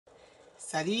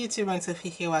Salut YouTube, and Sophie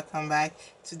here, welcome back.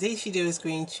 Today's video is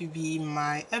going to be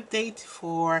my update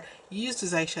for Use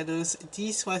Those Eyeshadows.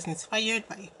 This was inspired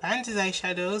by Pan Those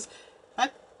Eyeshadows,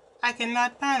 but I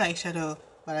cannot pan eyeshadow,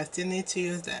 but I still need to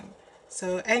use them.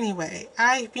 So anyway,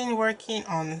 I've been working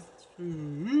on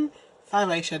 5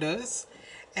 eyeshadows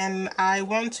and I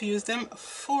want to use them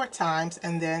 4 times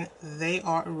and then they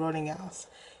are running out.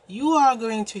 You are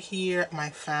going to hear my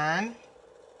fan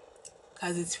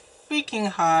because it's freaking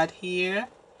hot here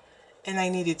and I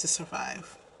need it to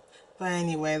survive. But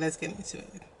anyway, let's get into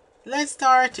it. Let's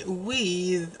start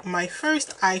with my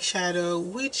first eyeshadow,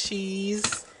 which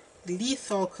is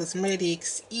Lethal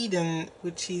Cosmetics Eden,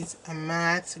 which is a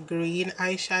matte green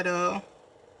eyeshadow.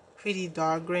 Pretty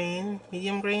dark green,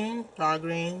 medium green, dark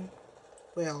green.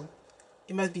 Well,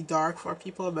 it must be dark for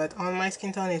people, but on my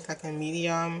skin tone it's like a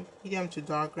medium to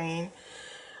dark green.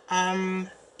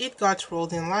 It got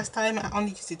rolled in last time. I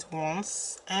only used it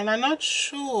once and I'm not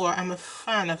sure I'm a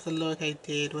fan of the look I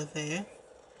did with it,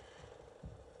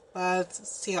 but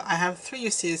still I have 3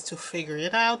 uses to figure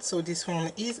it out, so this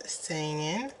one is staying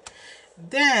in.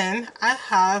 Then I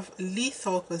have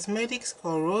Lethal Cosmetics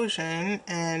Corrosion,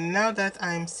 and now that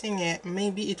I'm seeing it,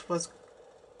 maybe it was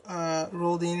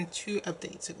rolled in 2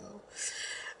 updates ago.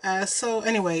 So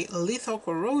anyway, Lethal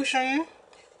Corrosion,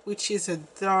 which is a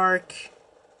dark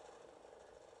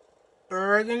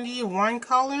burgundy wine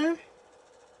color.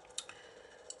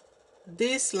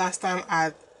 This last time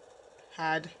I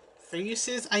had 3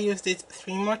 uses. I used it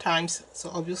 3 more times, so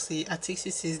obviously at 6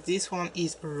 uses this one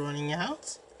is running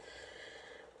out.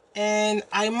 And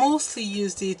I mostly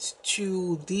used it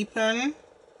to deepen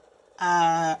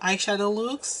eyeshadow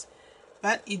looks,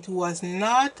 but it was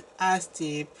not as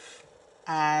deep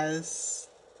as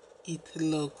it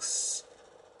looks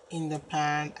in the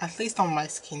pan, at least on my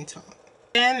skin tone.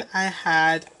 Then I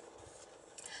had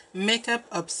Makeup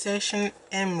Obsession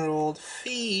Emerald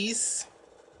Fizz,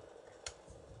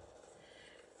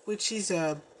 which is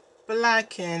a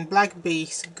black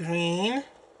base green.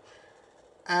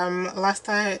 Last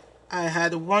time I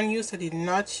had 1 use, I did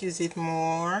not use it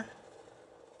more,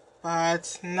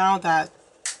 but now that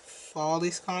fall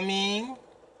is coming,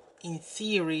 in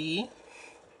theory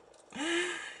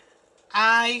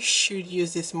I should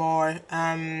use this more.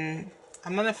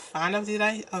 I'm not a fan of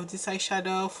this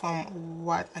eyeshadow from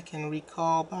what I can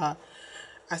recall, but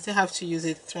I still have to use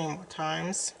it 3 more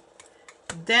times.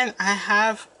 Then I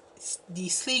have the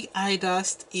Sleek Eye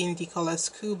Dust in the color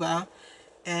Scuba,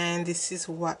 and this is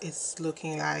what it's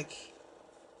looking like.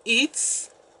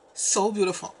 It's so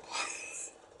beautiful.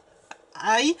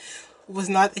 I was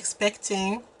not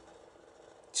expecting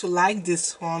to like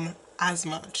this one as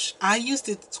much. I used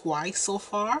it twice so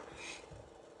far,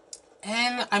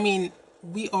 and I mean,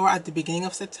 we are at the beginning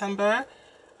of September.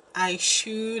 I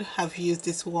should have used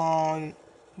this one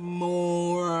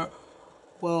more,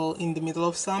 well, in the middle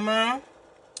of summer,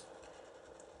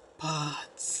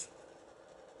 but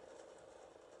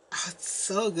it's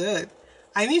so good.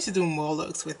 I need to do more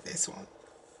looks with this one.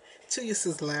 2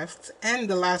 uses left, and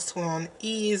the last one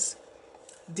is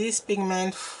this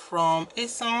pigment from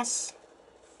Essence.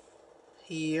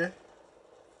 Here,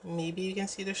 maybe you can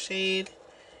see the shade.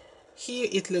 Here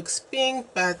it looks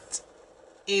pink, but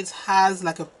it has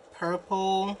like a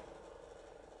purple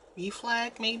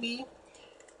reflect maybe,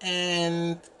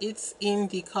 and it's in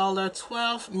the color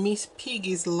 12 Miss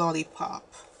Piggy's Lollipop.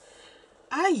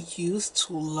 I used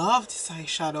to love this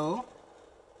eyeshadow,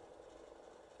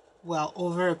 well,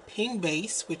 over a pink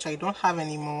base, which I don't have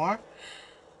anymore.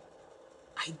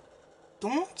 I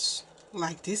don't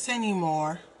like this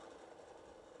anymore.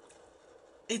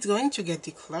 It's going to get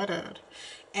decluttered,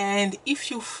 and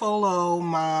if you follow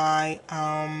my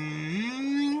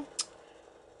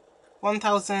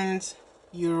 1000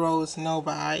 euros no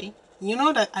buy, you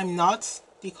know that I'm not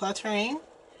decluttering,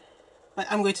 but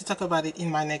I'm going to talk about it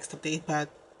in my next update. But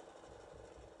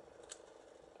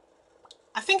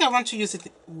I think I want to use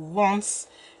it once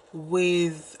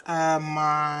with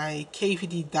my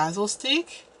KVD Dazzle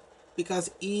stick because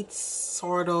it's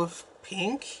sort of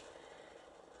pink.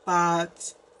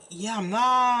 But yeah, I'm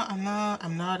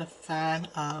not a fan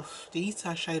of this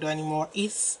eyeshadow anymore.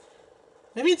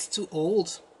 Maybe it's too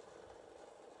old.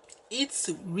 It's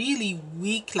really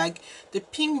weak. Like, the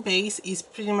pink base is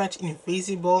pretty much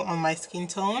invisible on my skin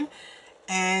tone,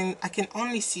 and I can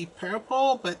only see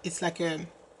purple, but it's like a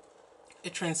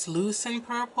translucent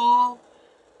purple.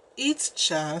 It's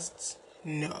just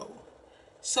no.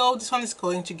 So this one is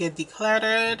going to get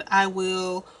decluttered. I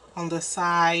will on the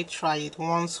side try it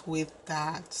once with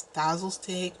that Dazzle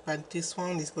stick, but this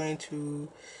one is going to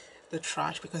the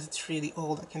trash because it's really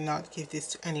old. I cannot give this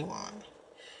to anyone.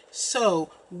 So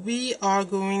we are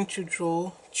going to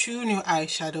draw 2 new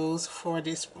eyeshadows for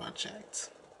this project.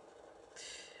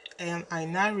 And I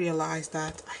now realize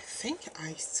that I think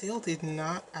I still did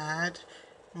not add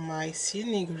my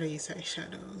Sydney Grace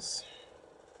eyeshadows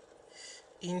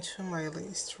into my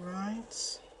list,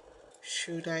 right?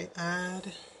 Should I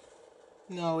add?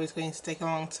 No, it's going to take a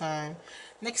long time.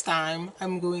 Next time,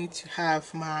 I'm going to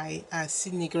have my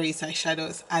Sydney Grace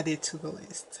eyeshadows added to the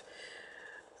list.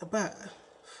 But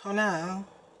for now,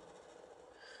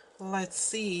 let's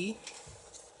see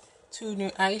 2 new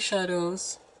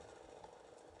eyeshadows.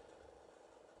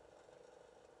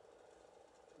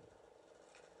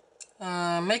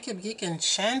 Makeup Geek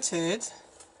Enchanted.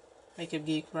 Makeup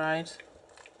Geek, right?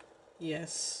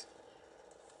 Yes.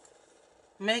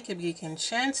 Makeup Geek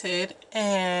Enchanted,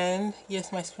 and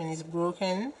yes, my screen is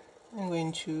broken. I'm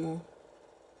going to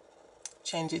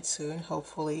change it soon,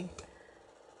 hopefully.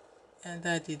 And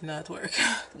that did not work.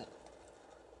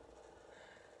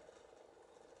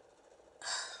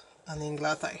 An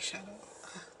Inglot eyeshadow.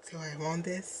 Do I want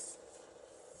this?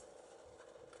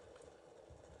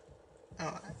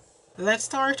 Alright. Let's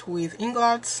start with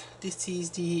Inglot. This is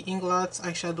the Inglot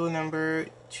eyeshadow number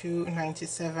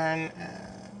 297.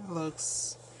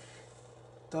 Looks...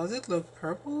 Does it look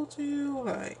purple to you?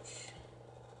 Like...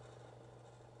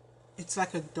 It's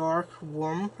like a dark,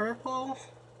 warm purple.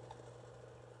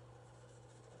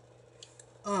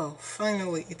 Oh,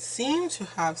 finally, it seemed to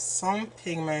have some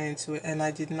pigment into it, and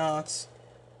I did not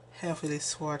heavily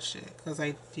swatch it because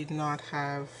I did not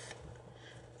have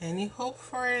any hope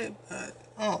for it. But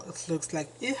oh, it looks like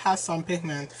it has some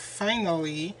pigment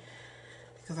finally,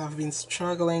 because I've been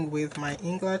struggling with my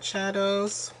Inglot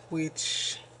shadows,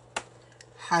 which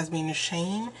has been a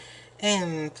shame.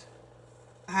 And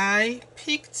I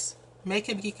picked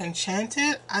Makeup Geek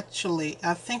Enchanted. Actually,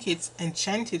 I think it's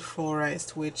Enchanted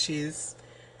Forest, which is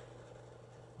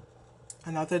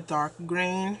another dark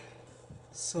green.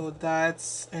 So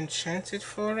that's Enchanted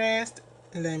Forest.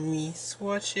 Let me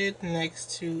swatch it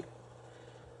next to...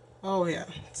 Oh yeah,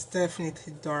 it's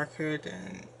definitely darker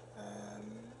than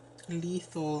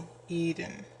Lethal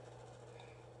Eden.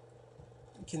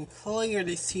 You can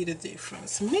clearly see the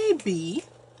difference. Maybe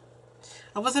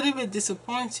I was a little bit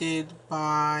disappointed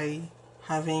by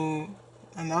having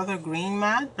another green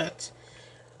matte, but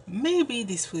maybe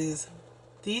this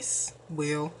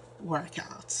will work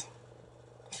out.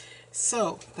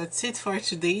 So that's it for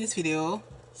today's video.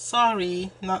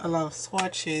 Sorry, not a lot of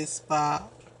swatches, but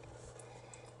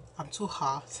I'm too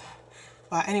hot.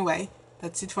 But anyway,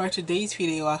 that's it for today's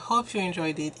video. I hope you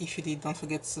enjoyed it. If you did, don't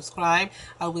forget to subscribe.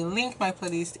 I will link my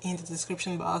playlist in the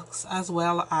description box, as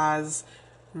well as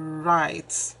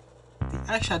write the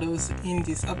eyeshadows in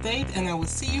this update, and I will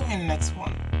see you in the next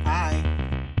one. Bye.